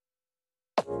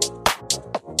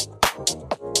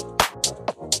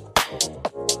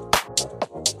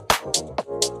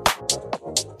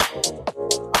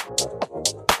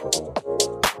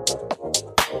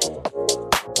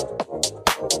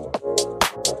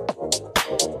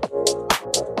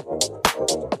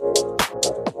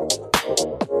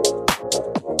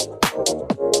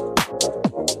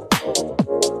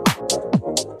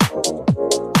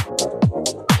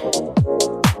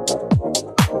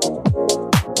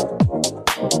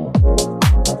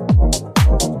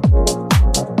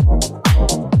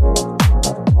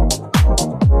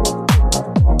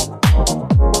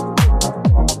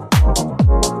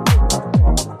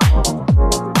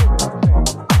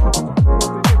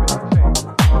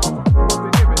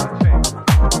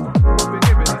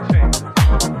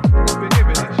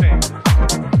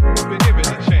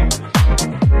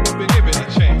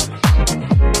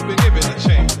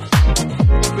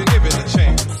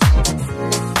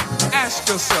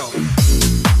yourself.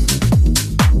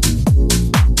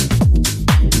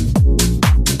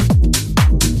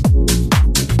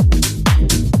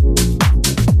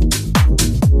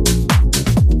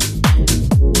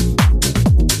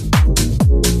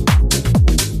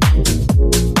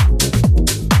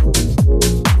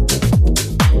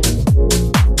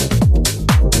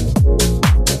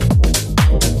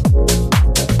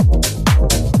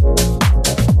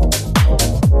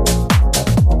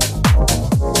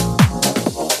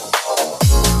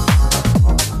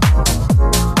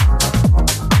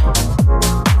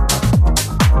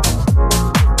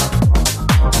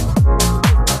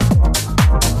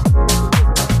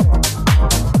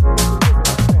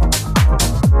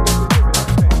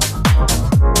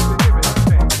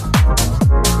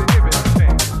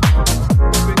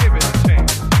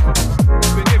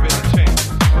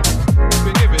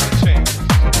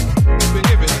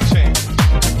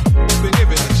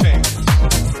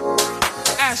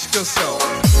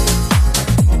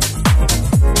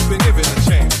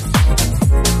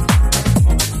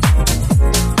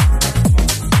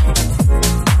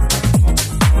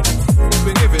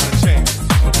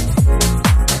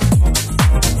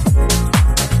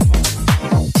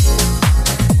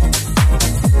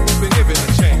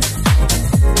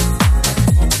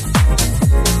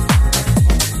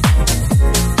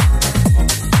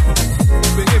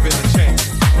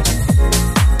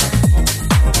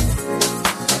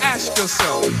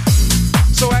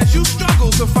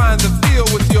 To find the feel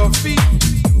with your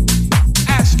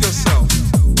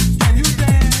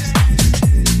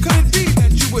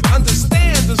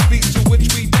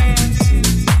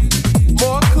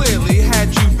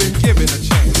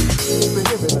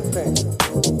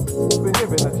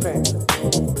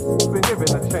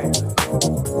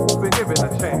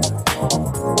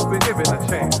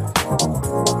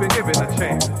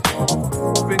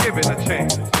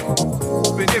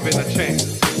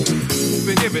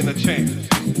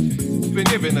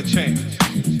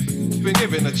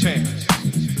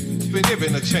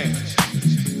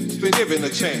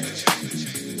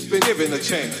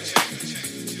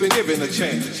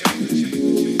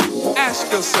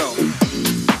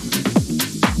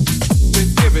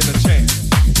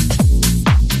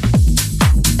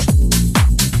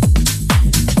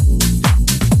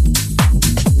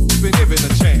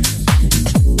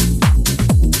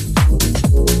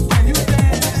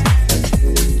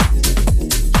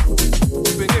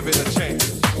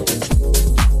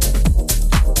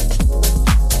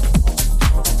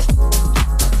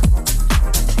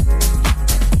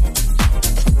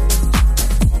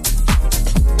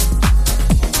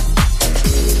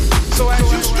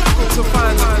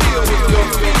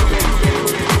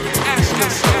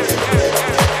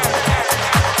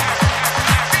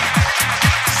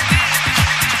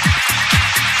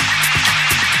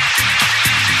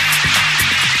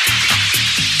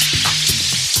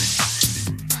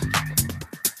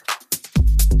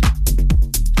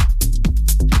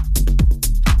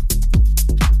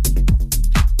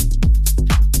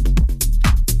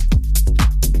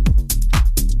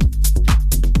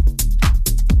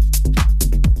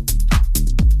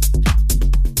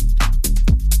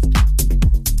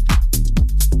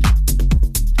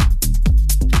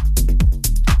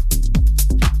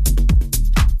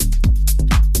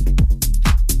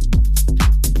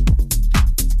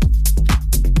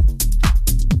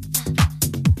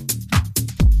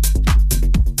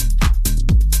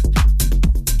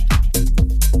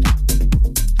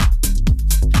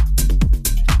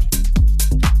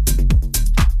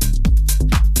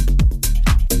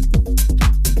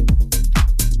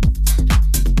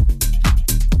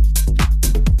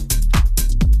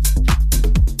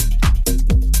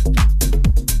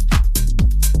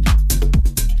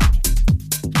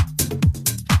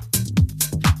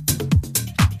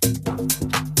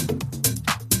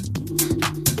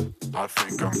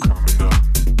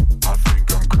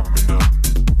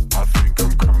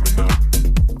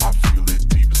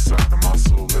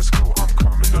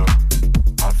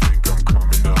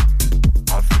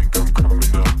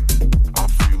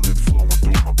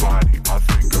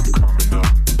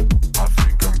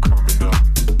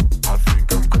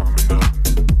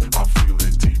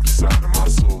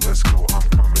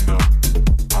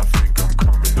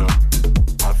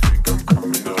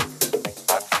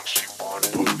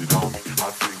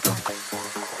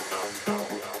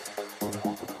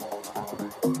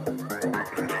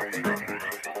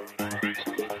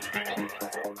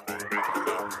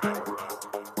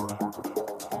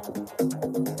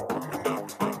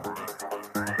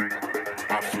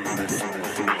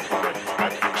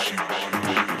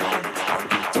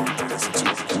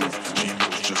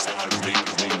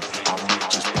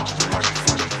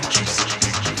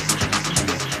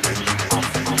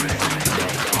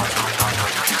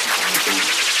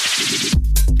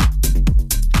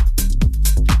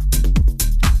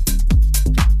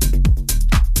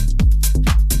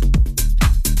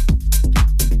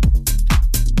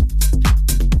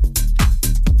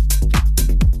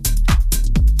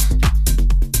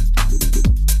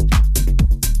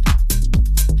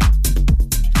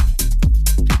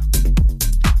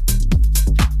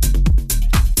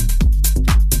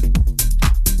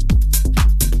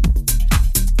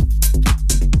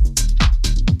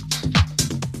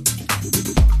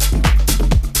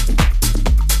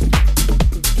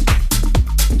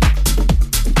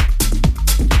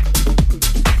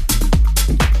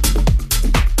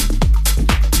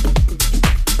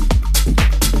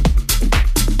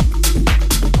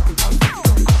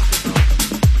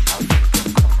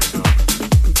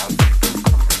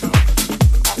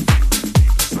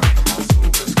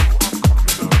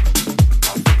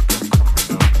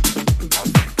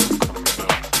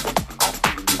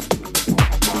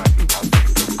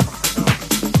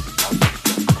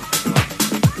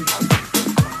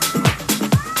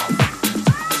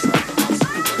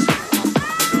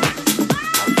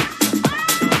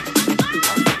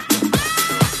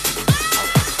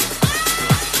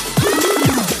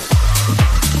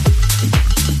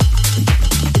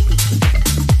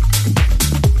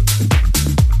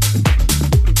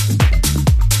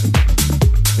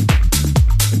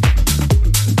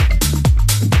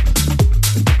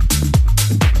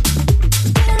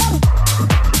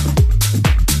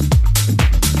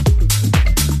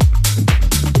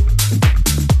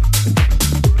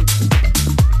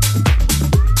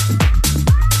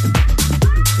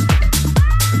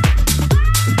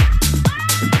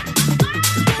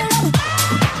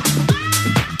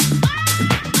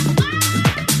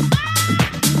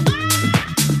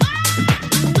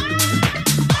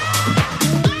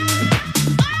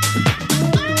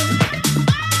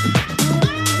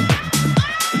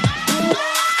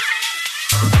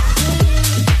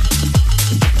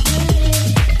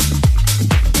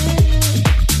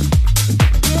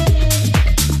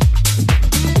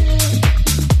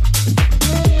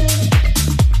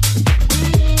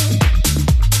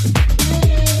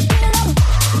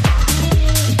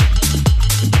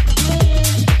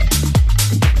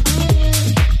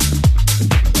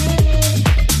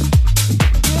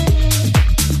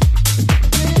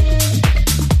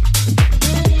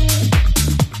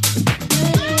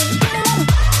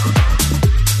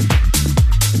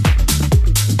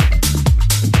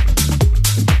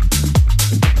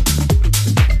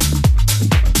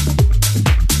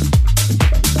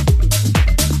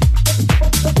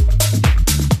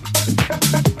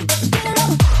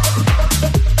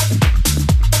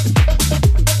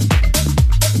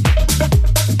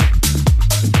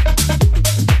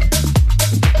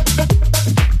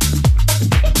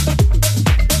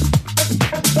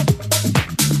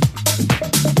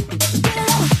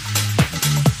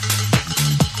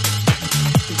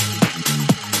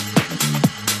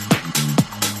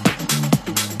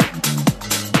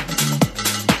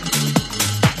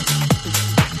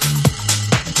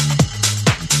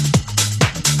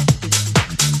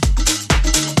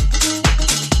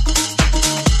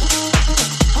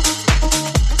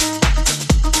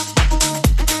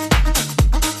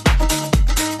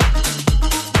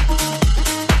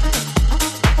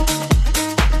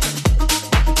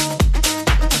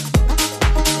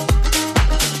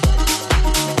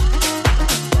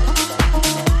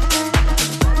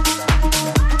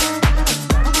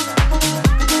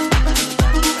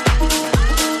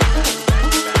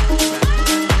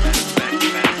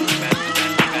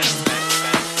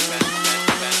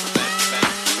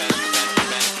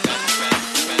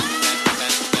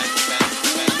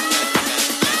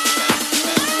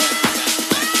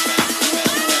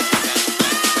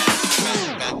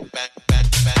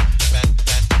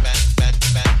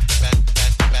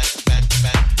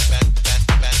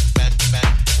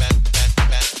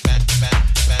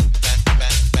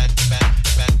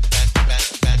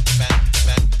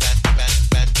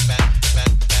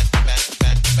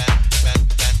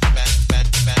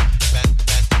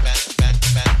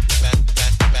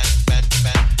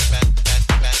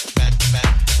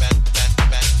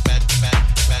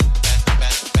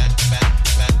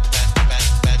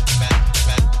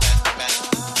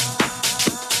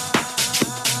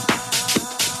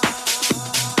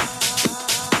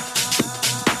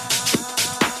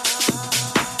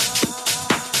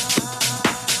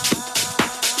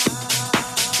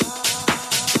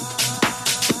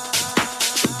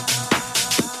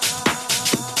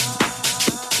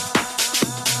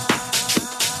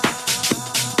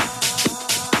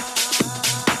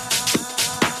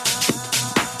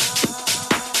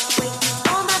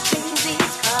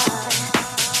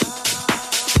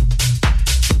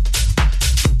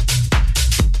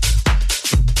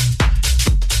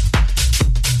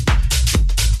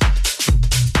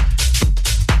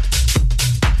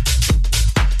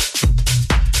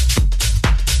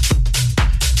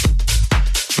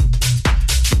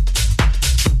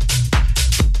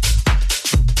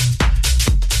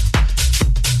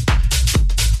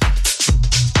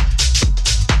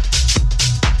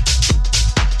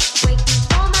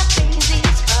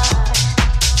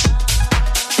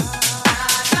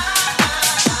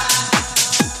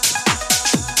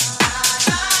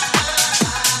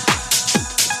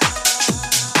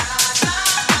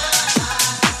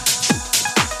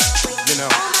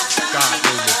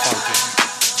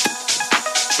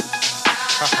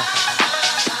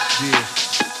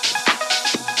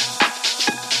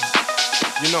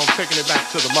it back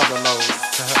to the mother load,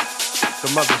 the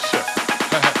mothership.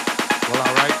 Well,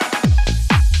 all right.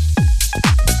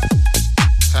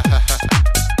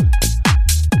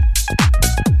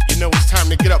 You know it's time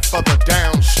to get up for the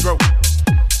downstroke.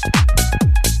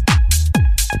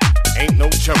 Ain't no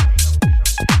joke.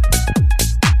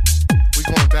 We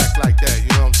going back like that, you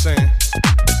know what I'm saying?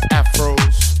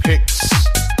 Afros, picks,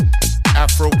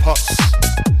 afro puffs,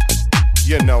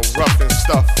 you know, rough and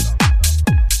stuff.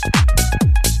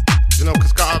 You know,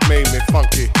 cause God made me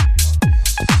funky.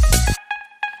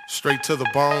 Straight to the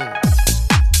bone.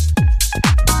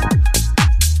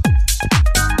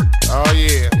 Oh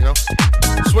yeah, you know.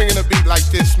 Swinging a beat like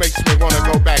this makes me wanna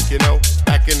go back, you know.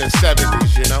 Back in the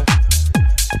 70s, you know.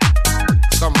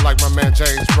 Something like my man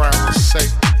James Brown would say.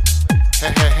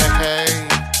 Hey, hey, hey, hey.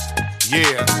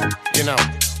 Yeah, you know,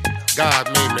 God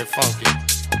made me funky.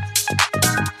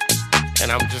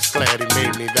 And I'm just glad he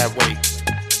made me that way.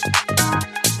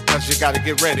 Cause you gotta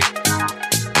get ready.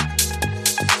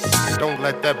 Don't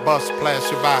let that bus pass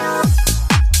you by.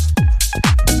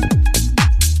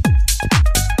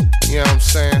 You know what I'm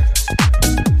saying?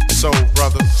 Soul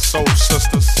brothers, soul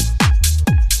sisters.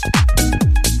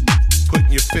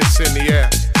 Putting your fists in the air,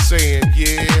 saying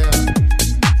yeah.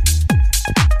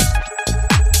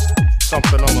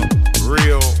 Something on a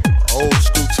real old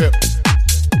school tip.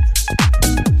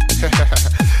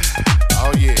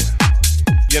 Oh yeah.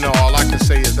 You know, all I can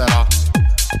say is that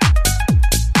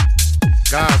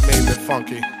God made me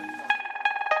funky.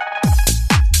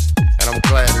 And I'm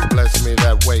glad he blessed me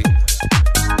that way.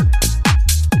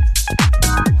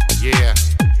 Yeah.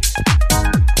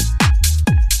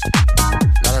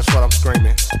 Now that's what I'm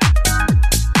screaming.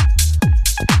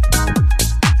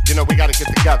 You know, we gotta get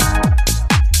together.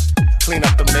 Clean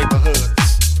up them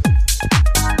neighborhoods.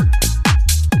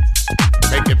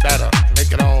 Make it better.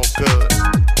 Make it all good.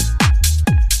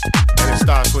 And it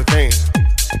starts within.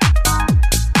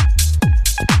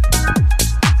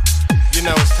 You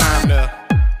know it's time to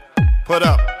put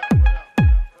up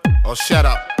or shut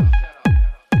up.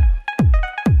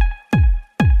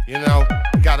 You know,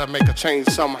 gotta make a change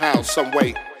somehow, some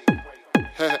way.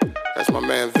 As my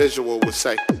man Visual would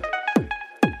say.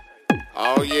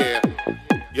 Oh yeah,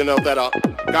 you know that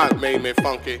God made me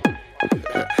funky.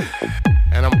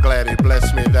 And I'm glad he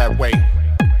blessed me that way.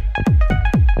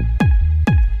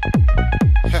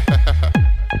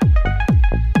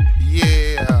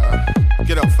 Yeah,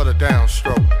 get up for the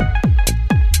downstroke.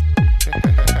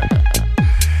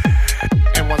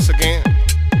 And once again,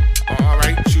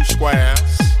 alright, you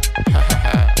squares.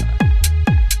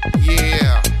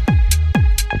 Yeah.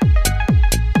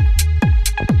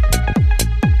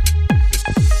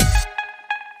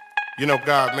 You know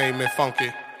God made me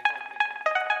funky.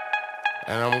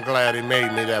 And I'm glad he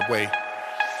made me that way.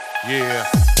 Yeah.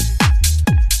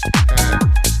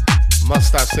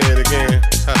 Must I say it again?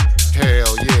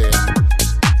 Hell yeah.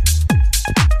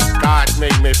 God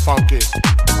made me funky.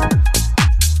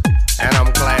 And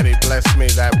I'm glad he blessed me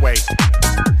that way.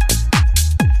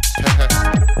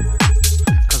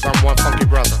 Cause I'm one funky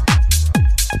brother.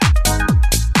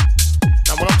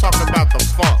 Now when I'm talking about the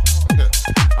funk,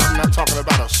 I'm not talking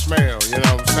about a smell, you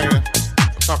know what I'm saying?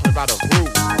 I'm talking about a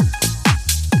groove.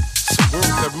 It's a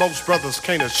groove that most brothers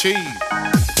can't achieve.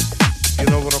 You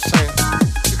know what I'm saying?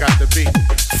 You got to be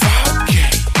funky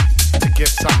to get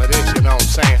some of this, you know what I'm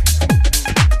saying?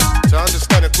 To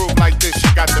understand a groove like this, you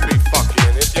got to be funky.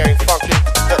 And if you ain't funky,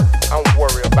 don't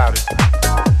worry about it.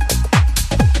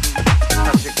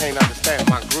 Because you can't understand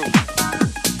my groove.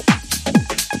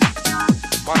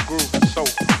 My groove is so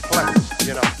complex,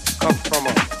 you know. Comes from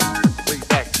a way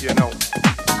back, you know.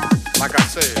 Like I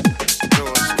said,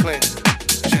 George Clinton,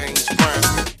 James Brown.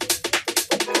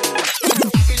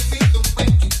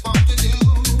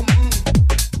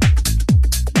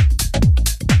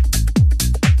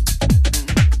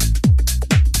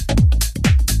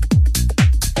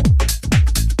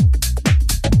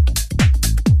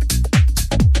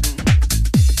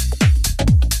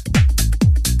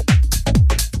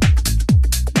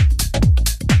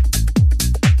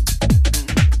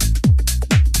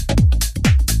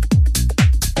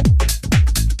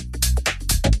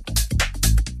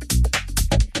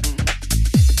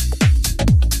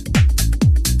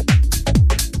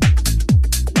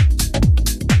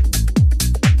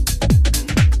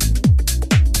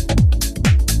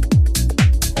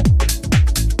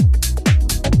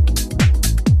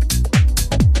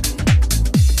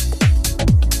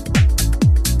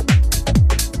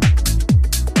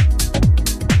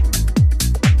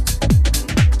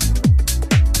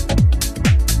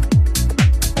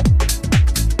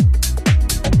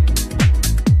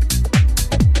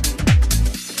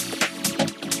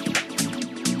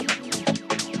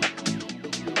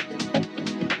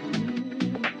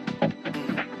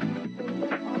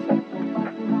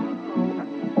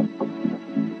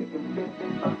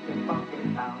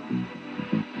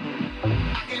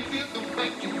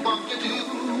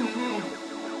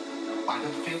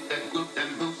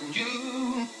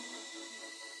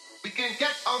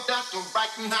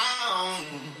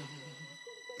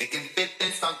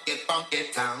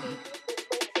 Down.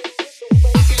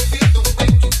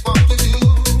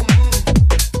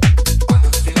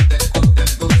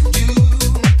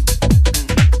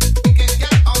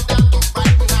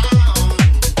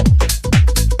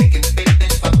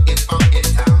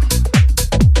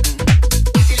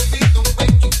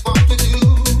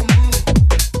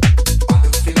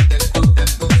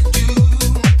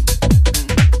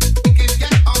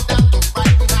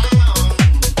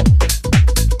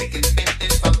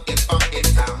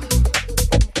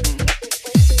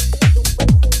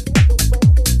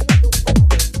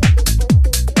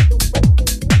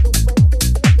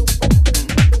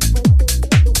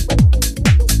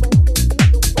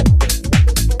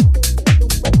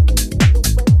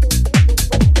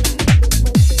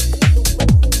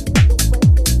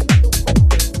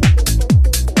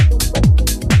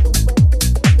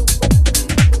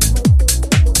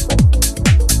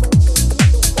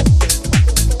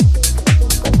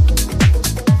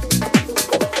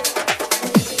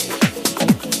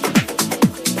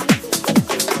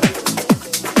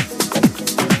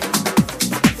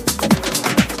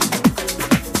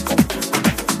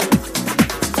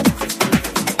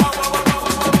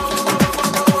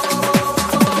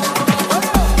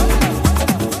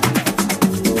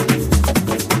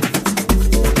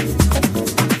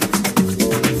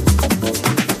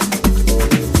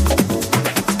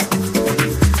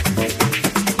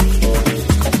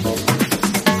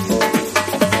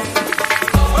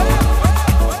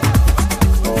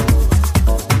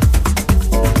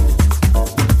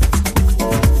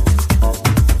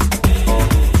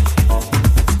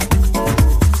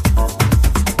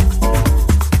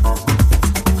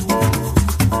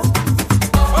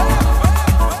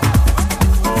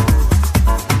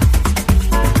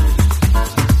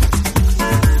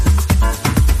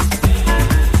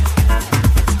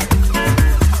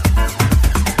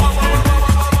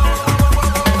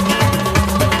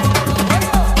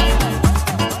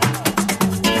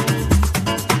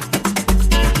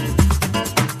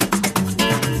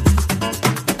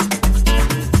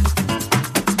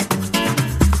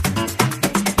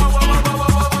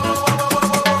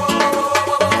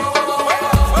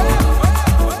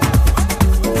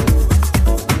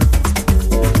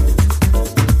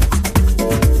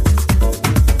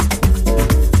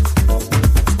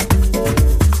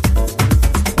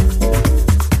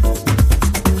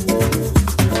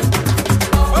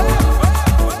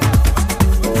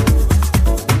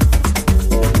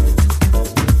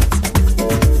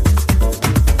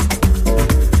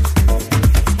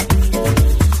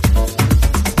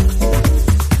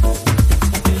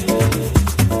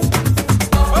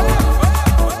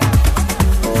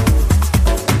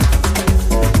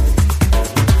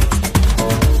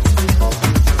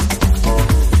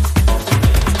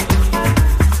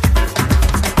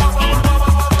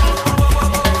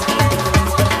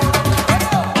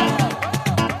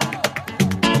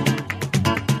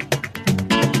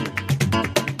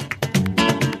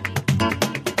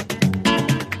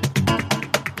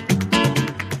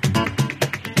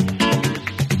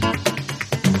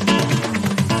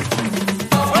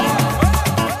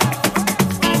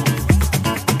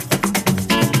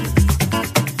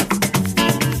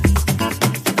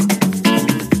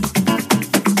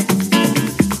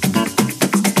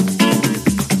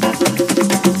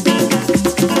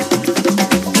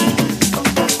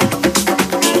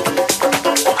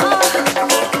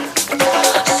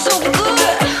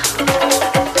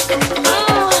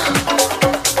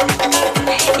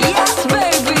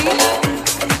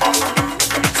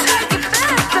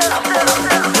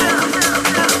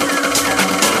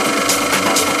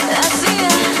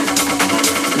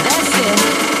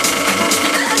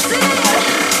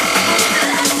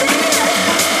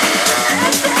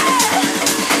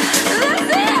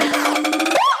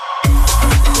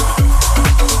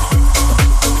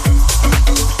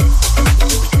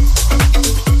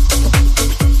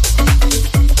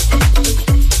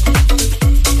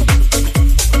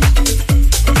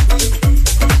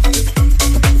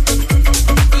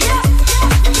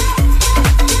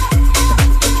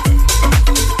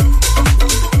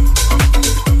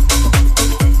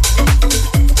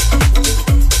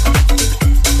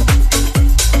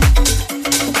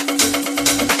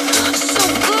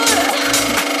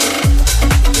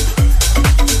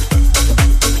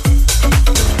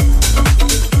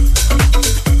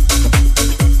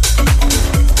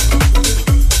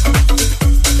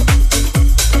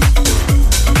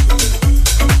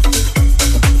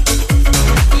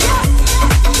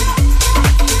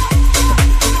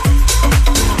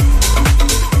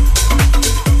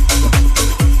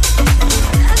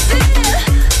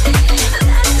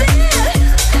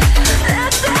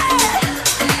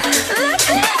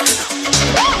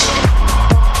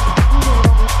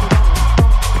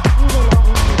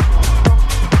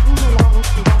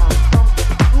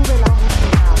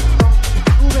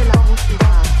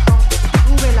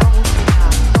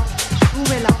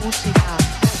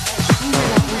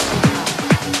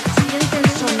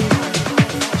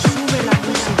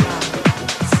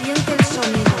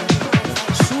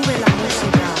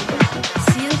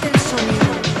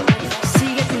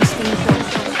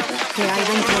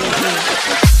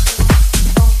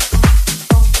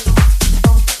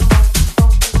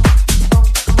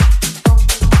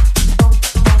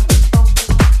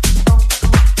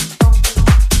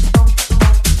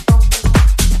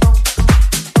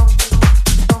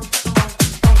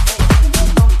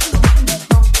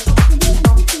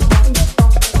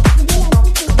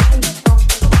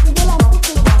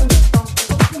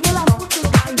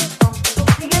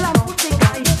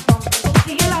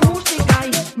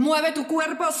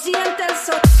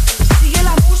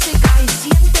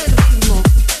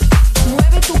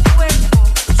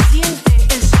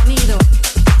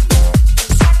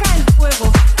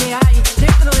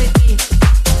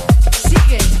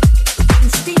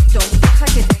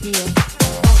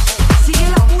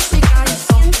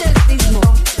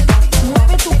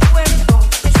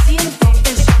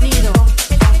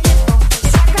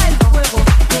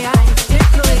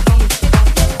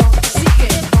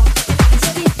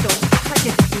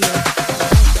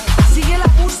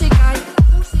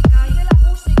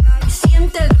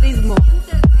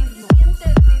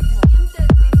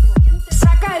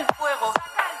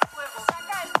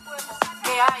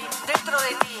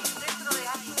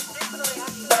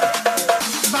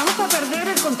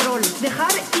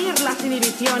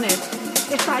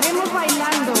 Estaremos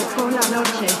bailando con la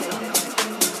noche,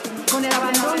 con el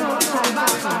abandono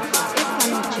salvaje. Esta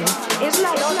noche es la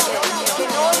noche que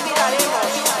no olvidaremos.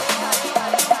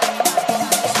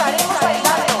 Estaremos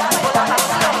bailando con la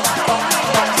pasión.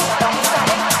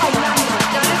 Estaremos bailando,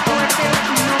 dale fuerte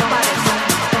y no pares,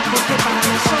 porque para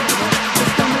nosotros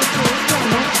esta noche es la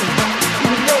noche.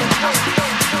 Y venga,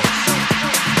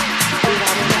 sube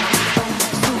la música,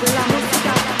 sube la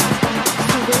música,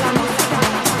 sube la música,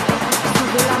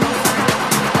 sube la música.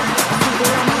 Sube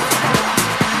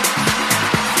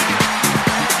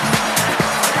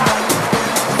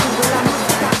la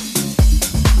música.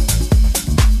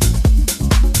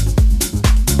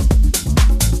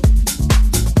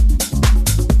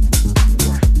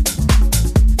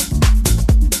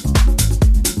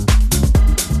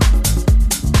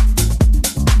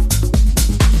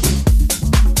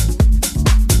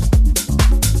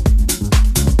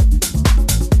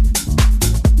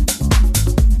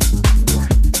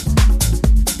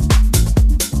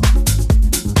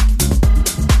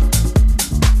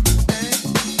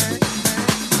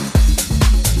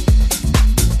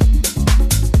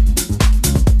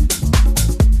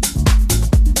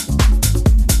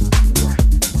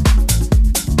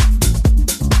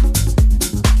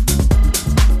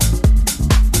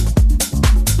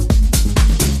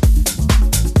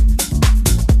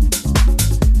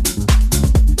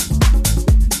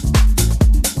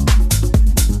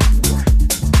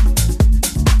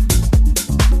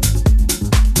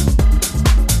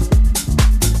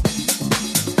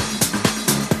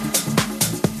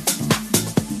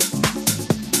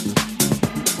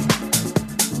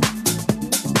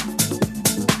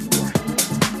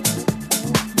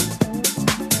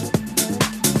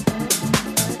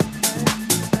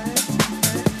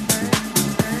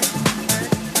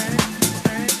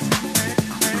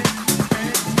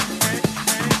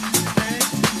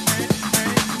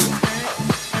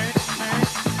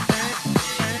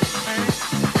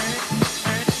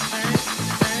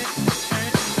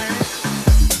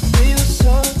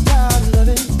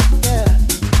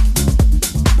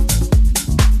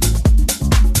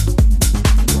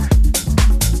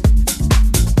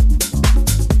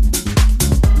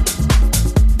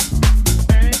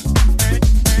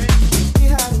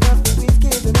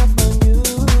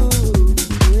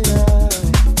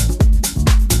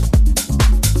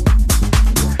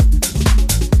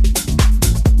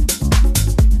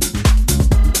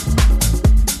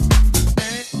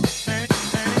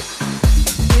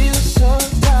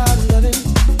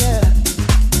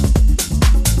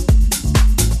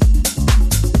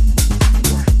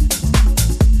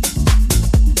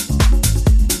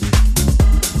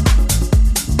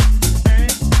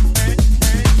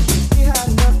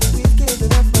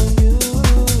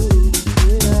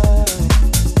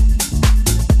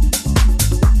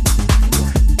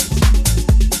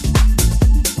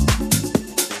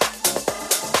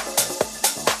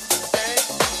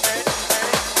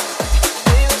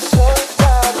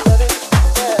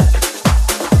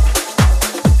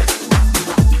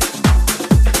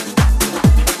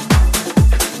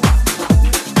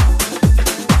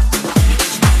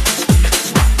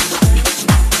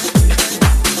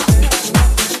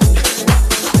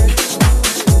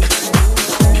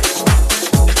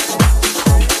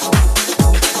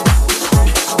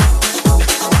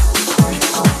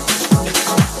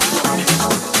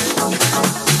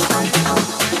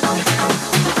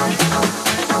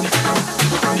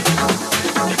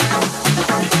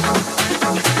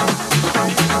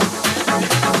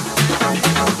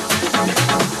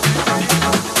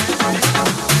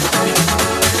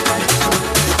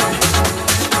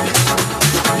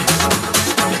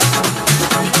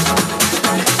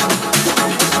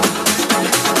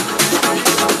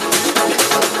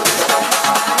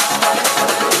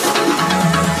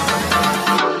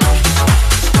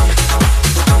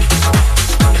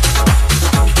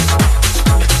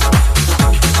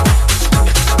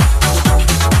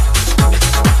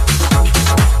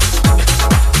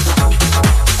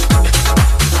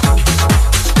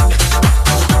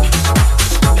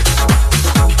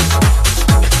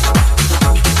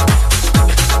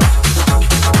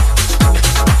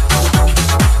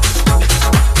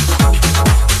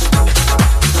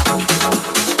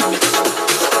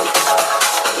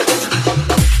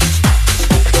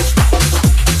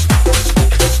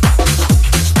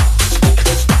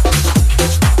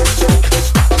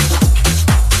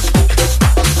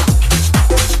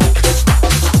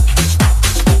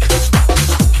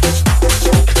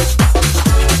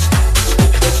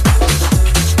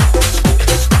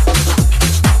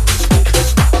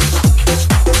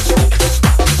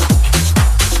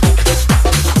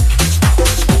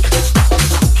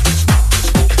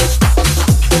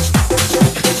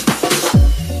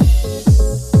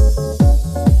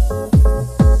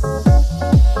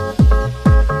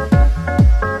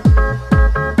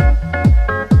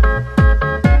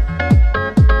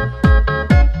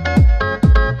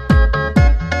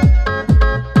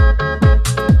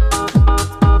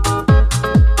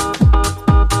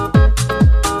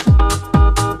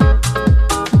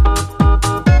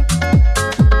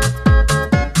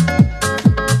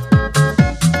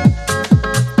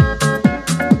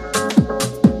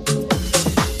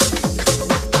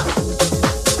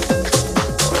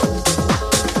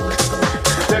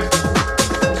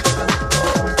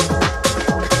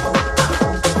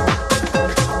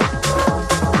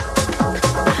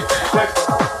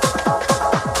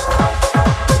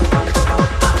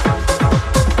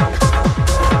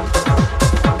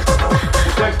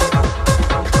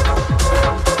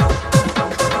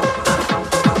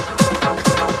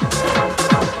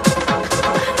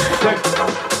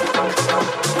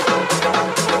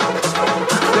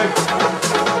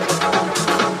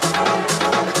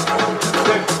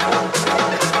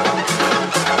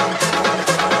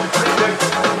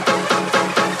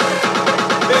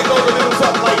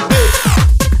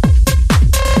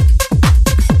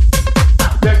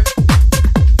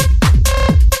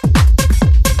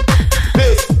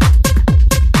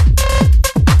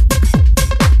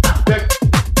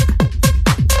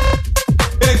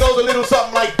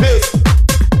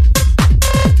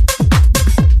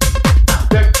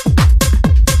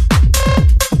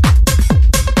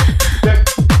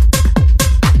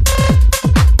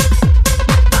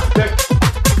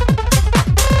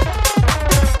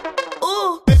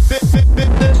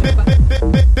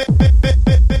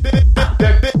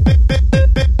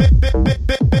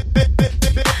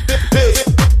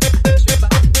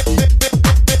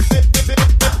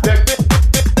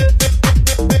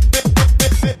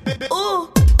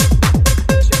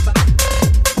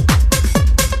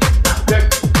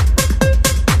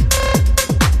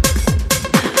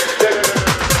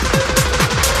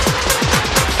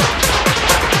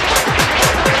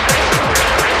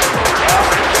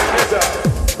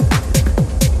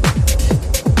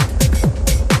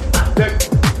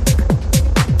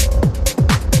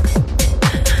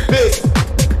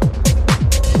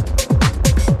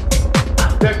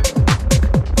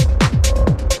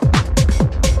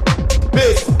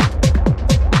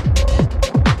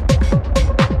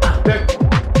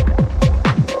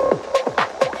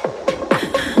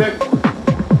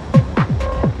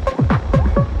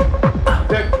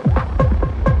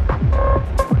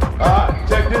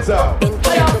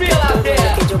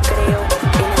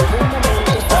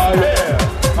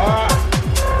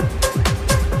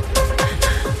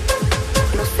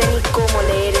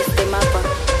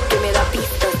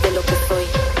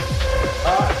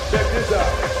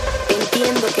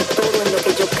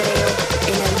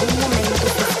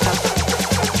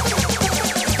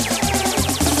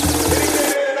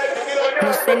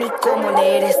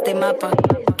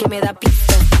 me da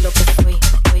pistas de lo que soy.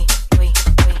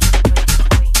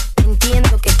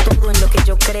 Entiendo que todo en lo que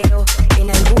yo creo en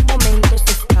algún momento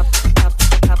se escapa.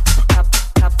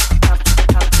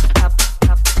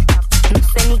 No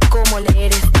sé ni cómo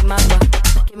leer este mapa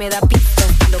que me da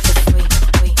pistas de lo que soy.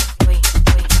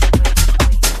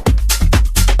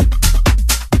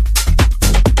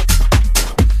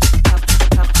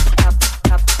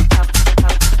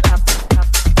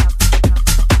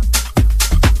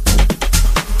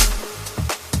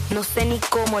 No sé ni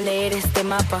cómo leer este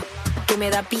mapa que me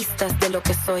da pistas de lo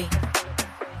que soy.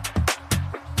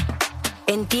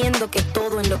 Entiendo que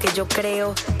todo en lo que yo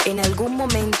creo en algún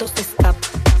momento se escapa.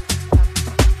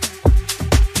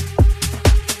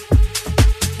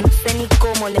 No sé ni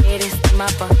cómo leer este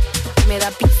mapa que me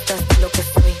da pistas de lo que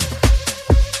soy.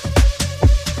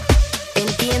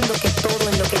 Entiendo que todo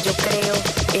en lo que yo creo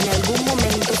en algún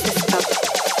momento se escapa.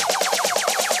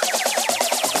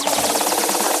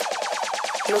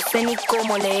 No sé ni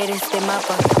cómo leer este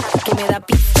mapa que me da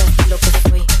pistas de lo que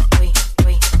soy.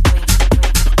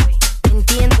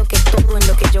 Entiendo que todo en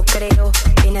lo que yo creo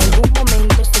en algún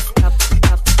momento se escapa.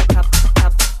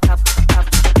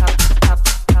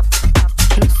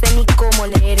 No sé ni cómo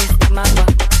leer este mapa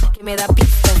que me da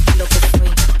pistas de lo que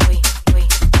soy.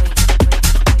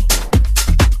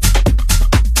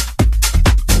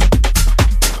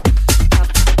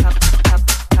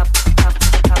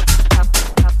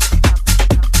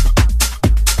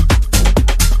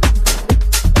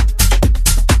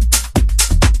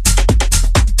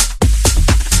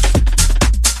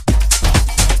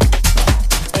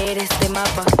 Este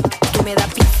mapa que me da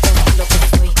pistas de lo que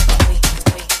soy.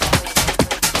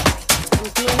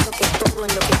 Entiendo que todo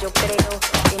en lo que yo creo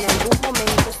en algún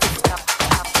momento se escapa. No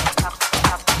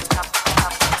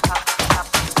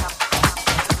sé cómo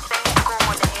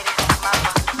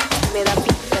leer este mapa que me da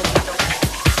pistas de lo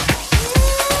que soy.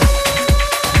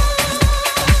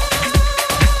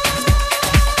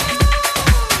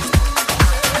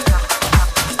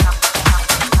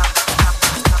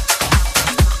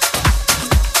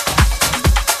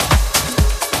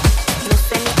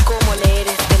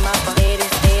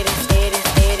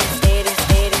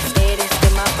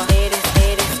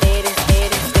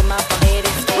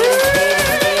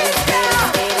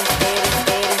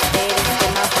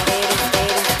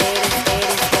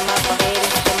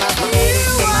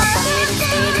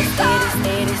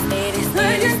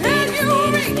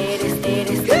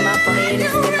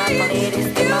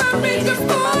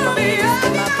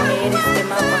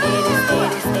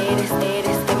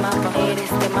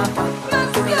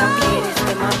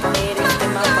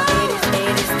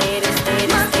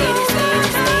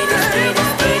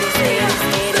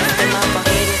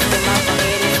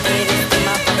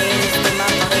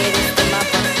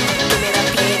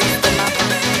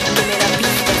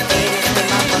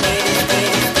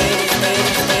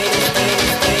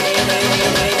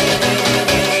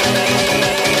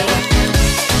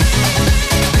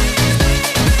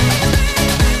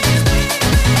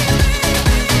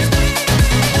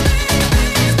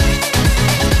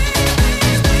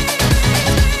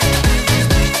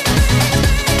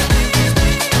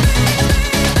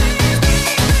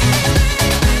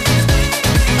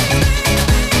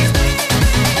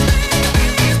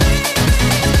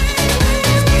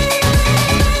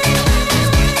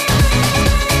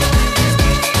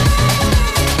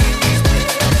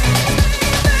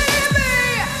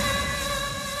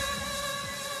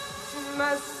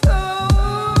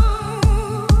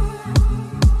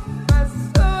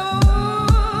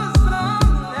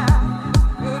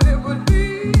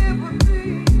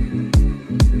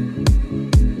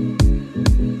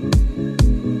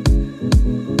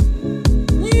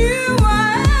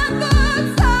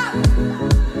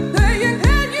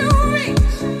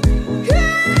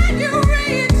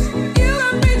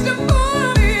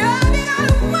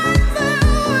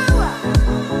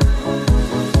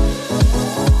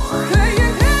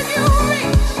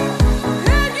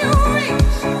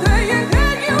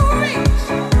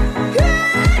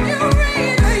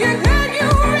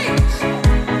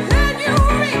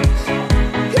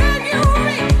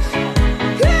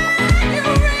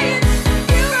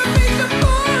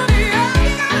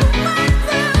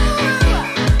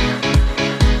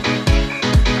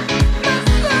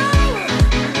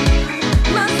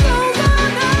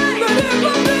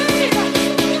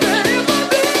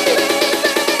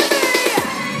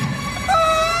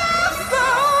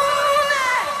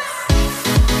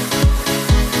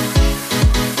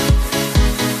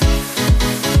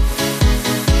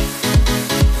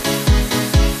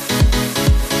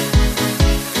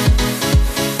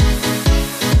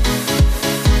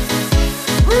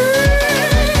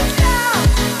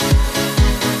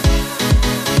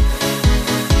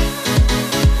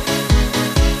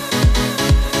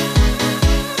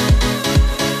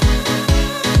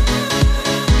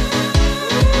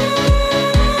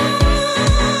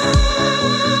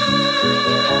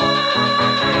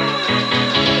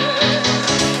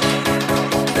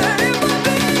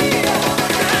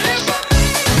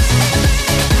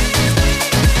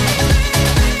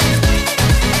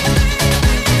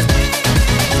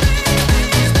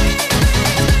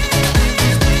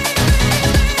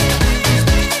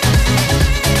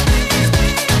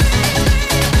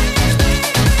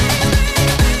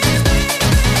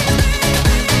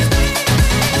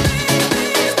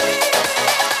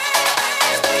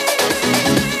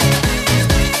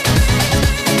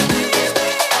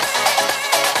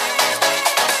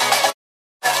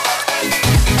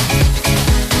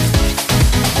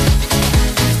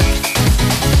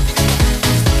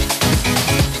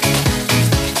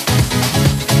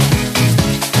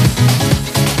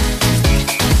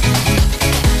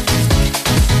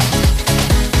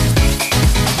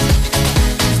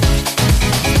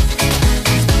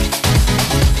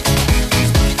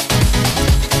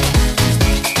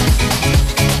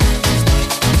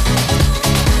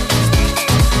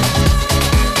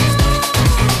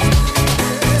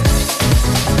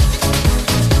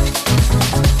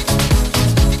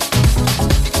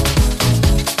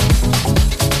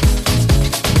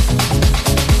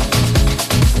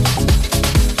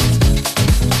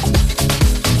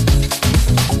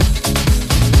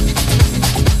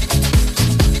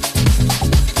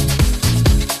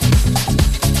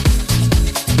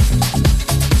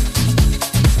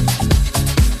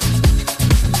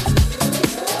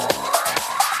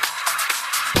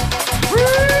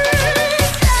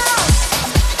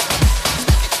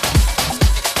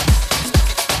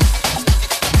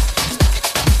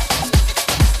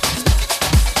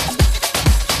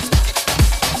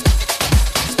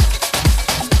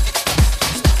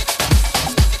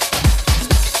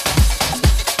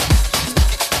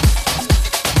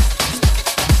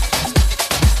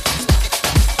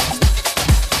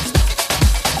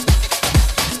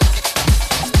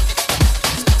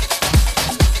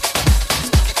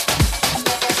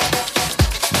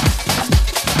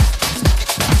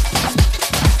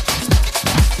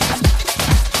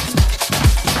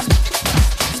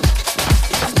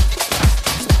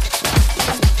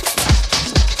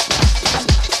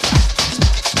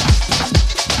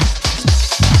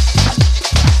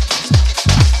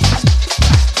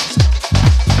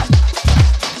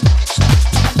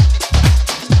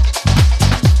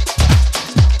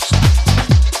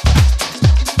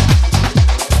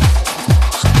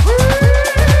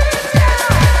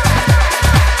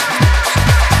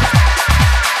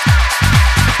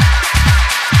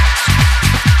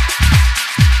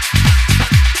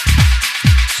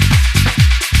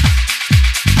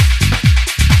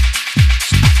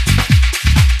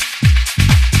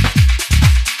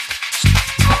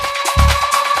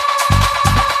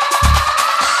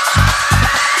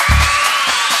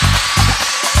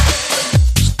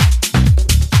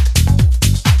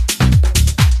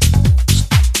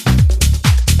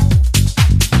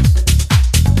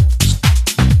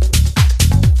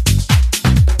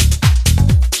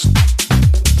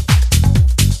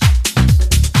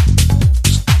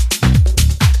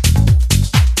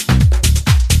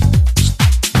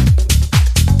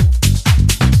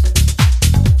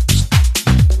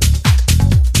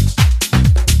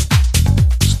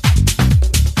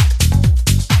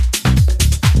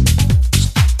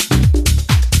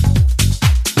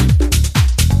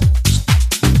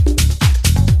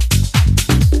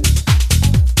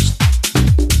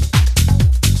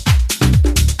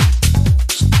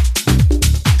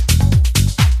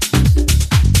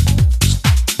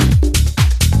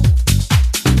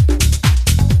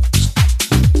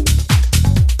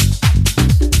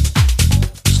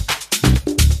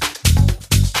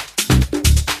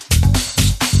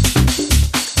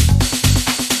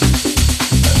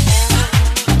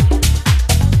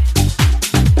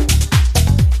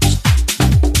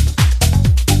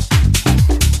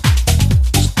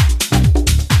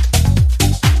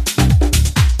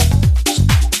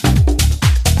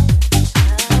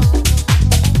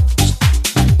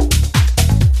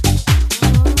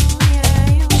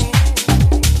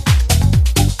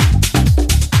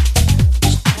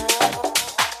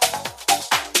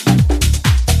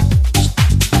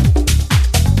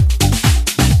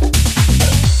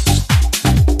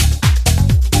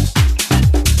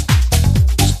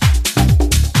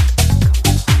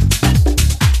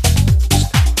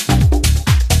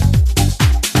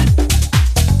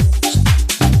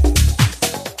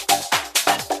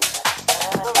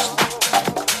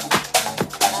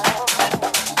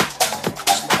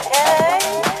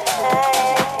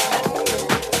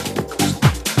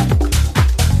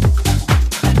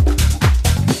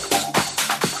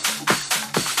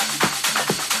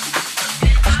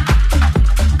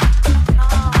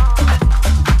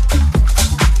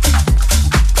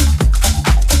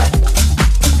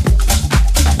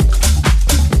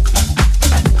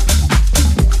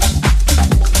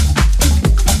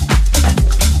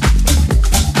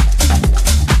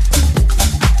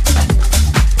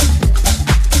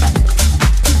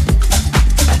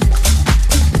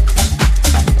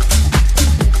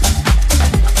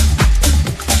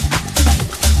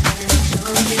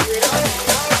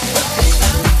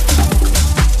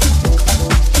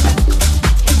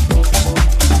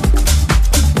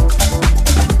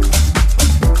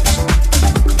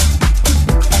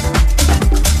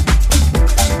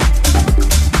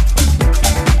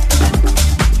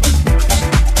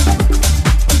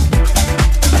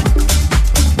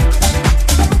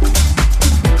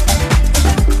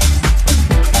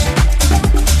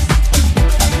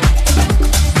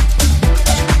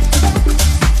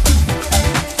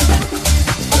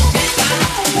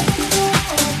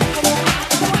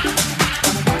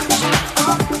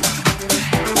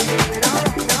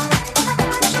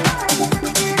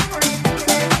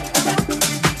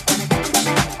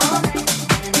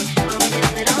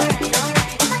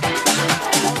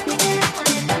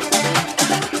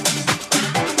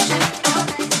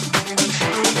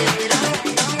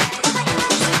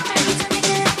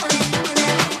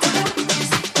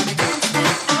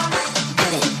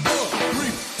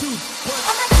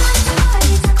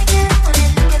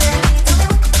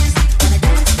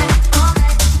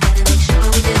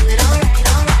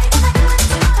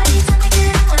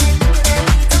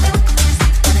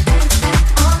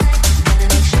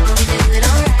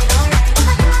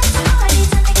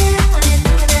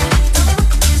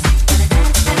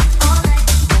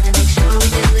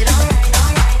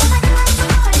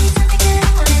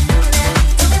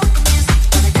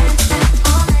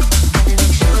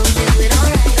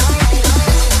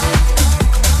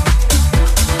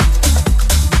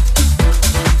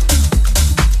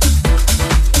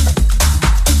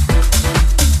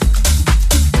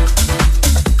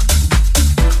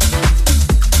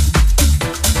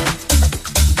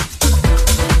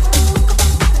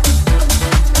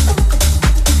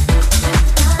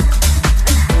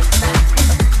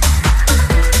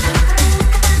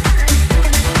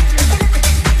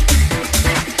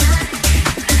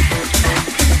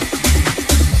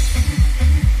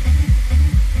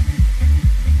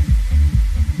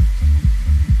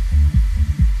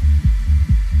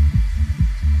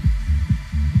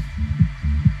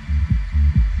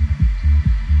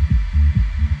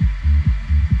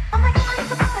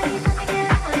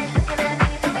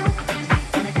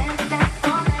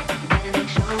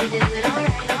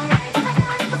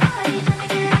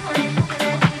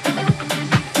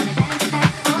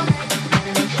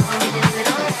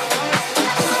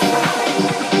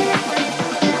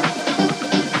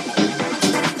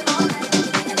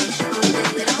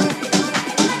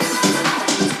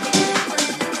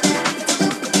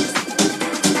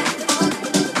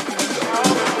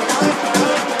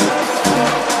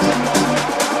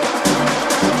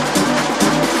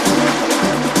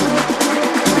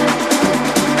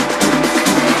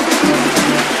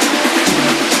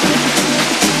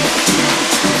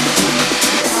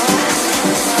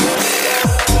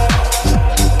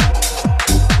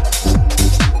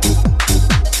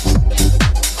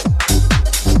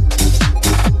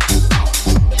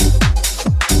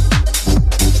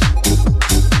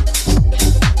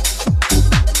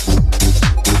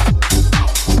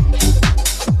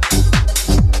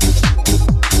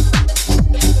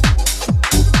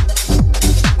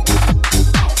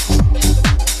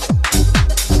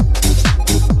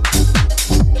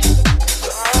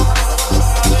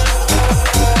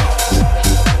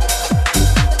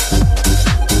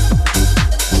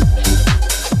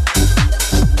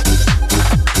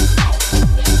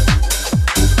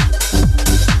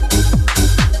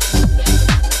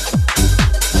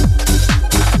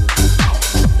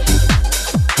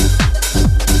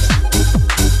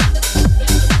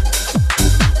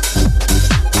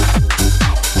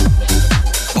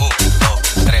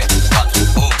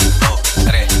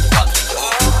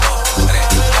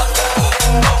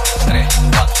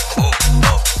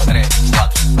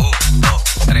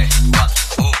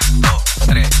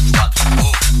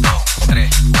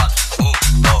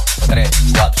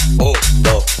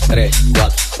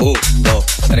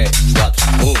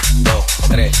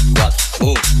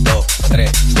 3,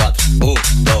 4, 1,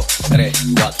 2, 3,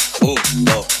 4, 1,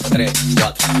 2, 3,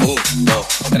 4, 1, 2,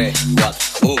 3,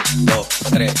 4, 1, 2,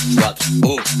 3, 4,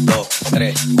 1, 2,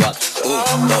 3, 4, 1, 2,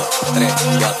 3,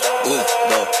 4, 1,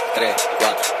 2, 3,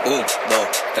 4, 1, 2,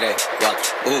 3, 4,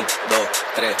 1, 2,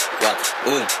 3, 4,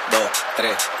 1, 2,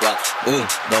 3, 4, 1,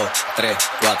 2, 3,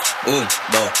 4, 1,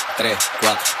 2, 3,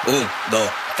 4, 1, 2,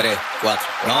 3, 4,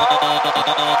 no.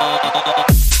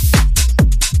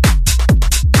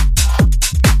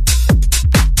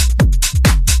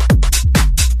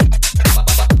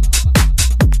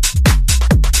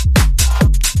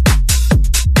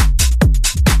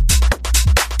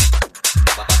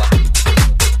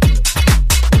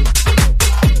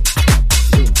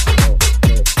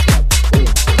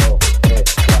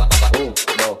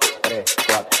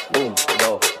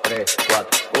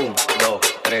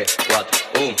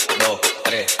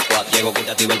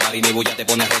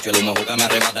 El humo juca me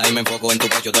arrebata y me enfoco en tu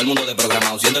pecho. Todo el mundo de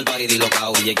programado, siendo el party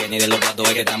dislocado. DJ que ni de los platos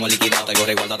es que estamos liquidados. Traigo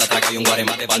resguardo hasta atrás y un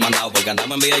guaremate pa'l mandado. Porque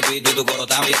andamos en VIP y tu coro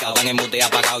está picado. Están en mute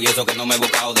apagado y eso que no me he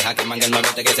buscado. Deja que mangue el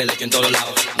malvete que se le eche en todos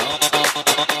lados. No.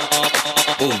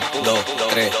 1, 2,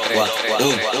 3, 4, 1,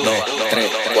 2,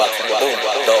 3, 4, 1,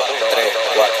 2, 3,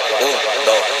 4, 1,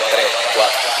 2, 3,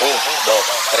 4, 1, 2,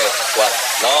 3, 4.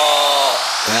 No,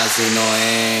 así no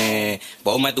es.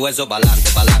 Ponme tu eso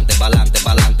pa'lante, pa'lante, pa'lante,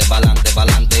 pa'lante, pa'lante,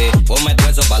 pa'lante. Ponme tu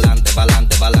eso pa'lante,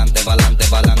 pa'lante, pa'lante, pa'lante,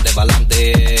 pa'lante,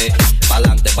 pa'lante,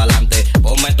 pa'lante, pa'lante.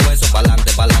 Ponme tu eso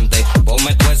pa'lante, pa'lante.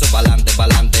 Ponme tu eso pa'lante,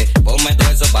 pa'lante. Ponme tu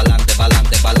eso pa'lante,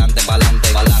 pa'lante, pa'lante,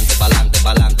 pa'lante, pa'lante, pa'lante,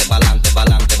 pa'lante, pa'lante,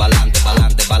 pa'lante,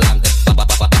 pa'lante, pa'lante,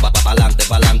 pa'lante, pa'lante,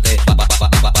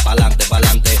 pa'lante, pa'lante,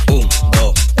 pa'lante. 1,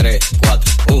 2, 3,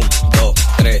 4, 1, 2,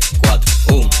 3, 4,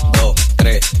 1, 2,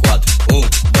 3, 4, 1,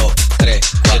 2,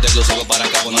 3. Yo te exclusivo para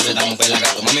acá, pues no se damos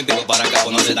pelagato. Mami pico para acá,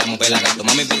 pues no se damos pelagato.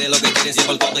 Mami pide lo que quiere, si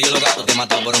por cuarto yo lo gasto. Te he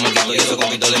matado por un momentito y eso con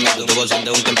pito le meto. Tu bolsón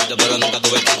de un tempito, pero nunca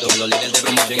tuve quito. Los líderes de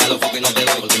promoción a los que no te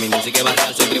doy. Porque mi música es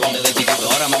barrial, soy tribón desde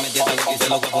chiquito. Ahora me metí esta wiki y se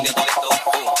lo confundí a todito.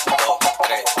 1, 2,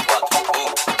 3, 4,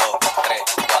 1, 2, 3,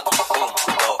 4, 1,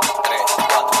 2, 3, 4, 1, 2, 3,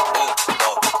 4, 1,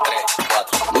 2, 3,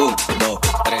 4, 1, 2, 3, 4, 1,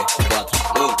 2, 3,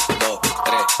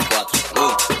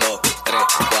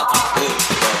 4,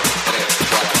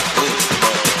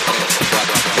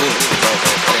 1, 2, 3, 4, 1, 2, 3, 4, 1, 2, 3, 4, 1, 2, 3, 4, 1, 2, 3, 4, 1, 2, 3, 4, 1,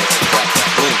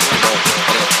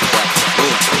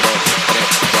 2,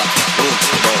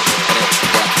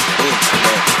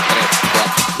 3,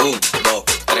 4, 1, 2,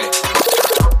 3.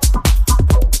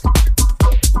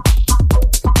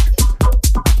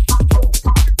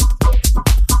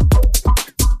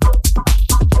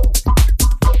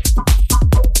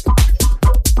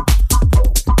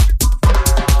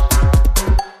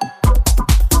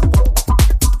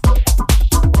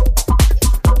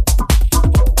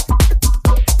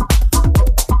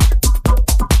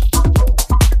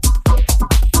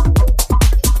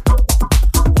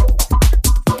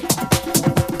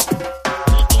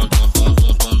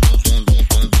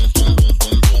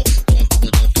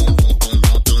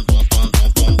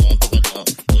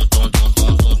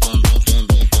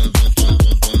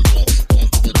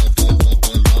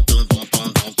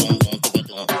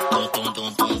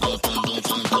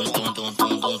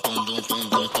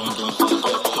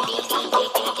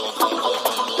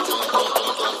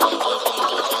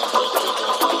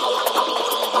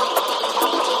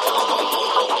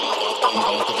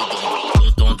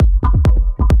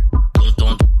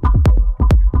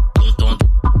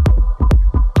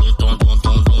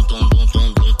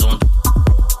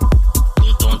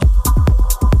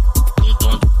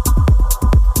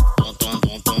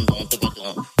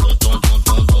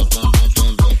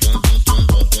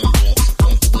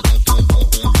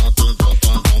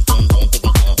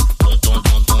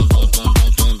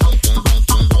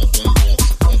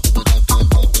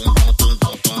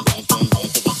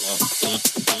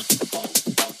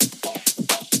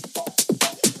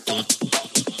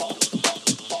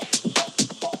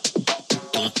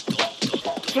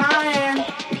 Flying,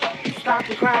 stop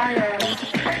the crying.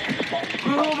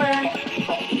 Grooving,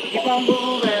 keep on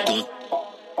moving.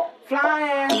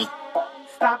 Flying,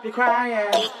 stop your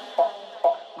crying.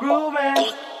 Grooving,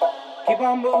 keep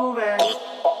on moving.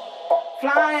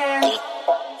 Flying,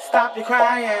 stop your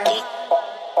crying.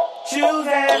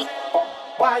 Choosing,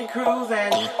 while you're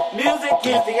cruising. Music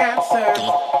is the answer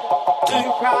to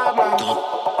your problems.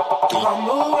 Keep on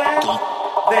moving,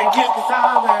 then you can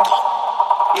solve them.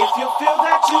 If you feel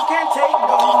that you can't take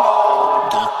no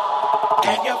more,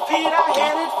 and your feet are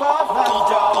headed for the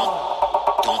door,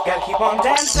 gotta keep on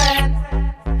dancing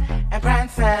and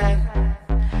prancing,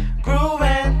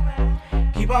 grooving,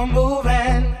 keep on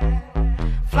moving,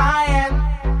 flying,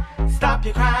 stop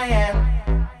your crying,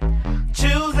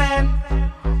 choosing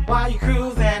while you're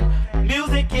cruising.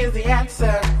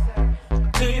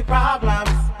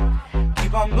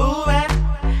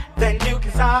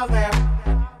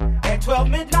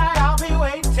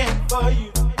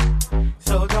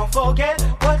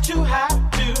 you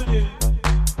have to do.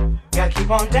 Gotta keep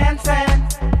on dancing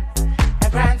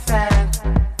and prancing,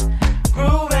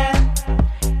 grooving,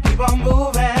 keep on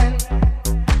moving,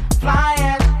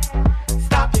 flying,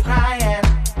 stop your crying,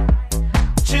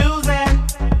 choosing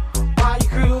while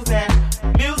you're cruising.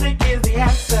 Music is the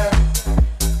answer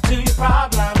to your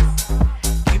problems.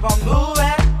 Keep on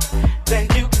moving, then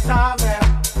you can solve them.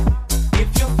 If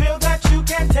you feel that you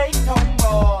can't take no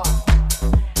more,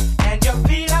 and your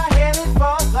feet are headed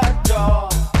for the door,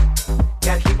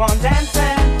 gotta keep on dancing.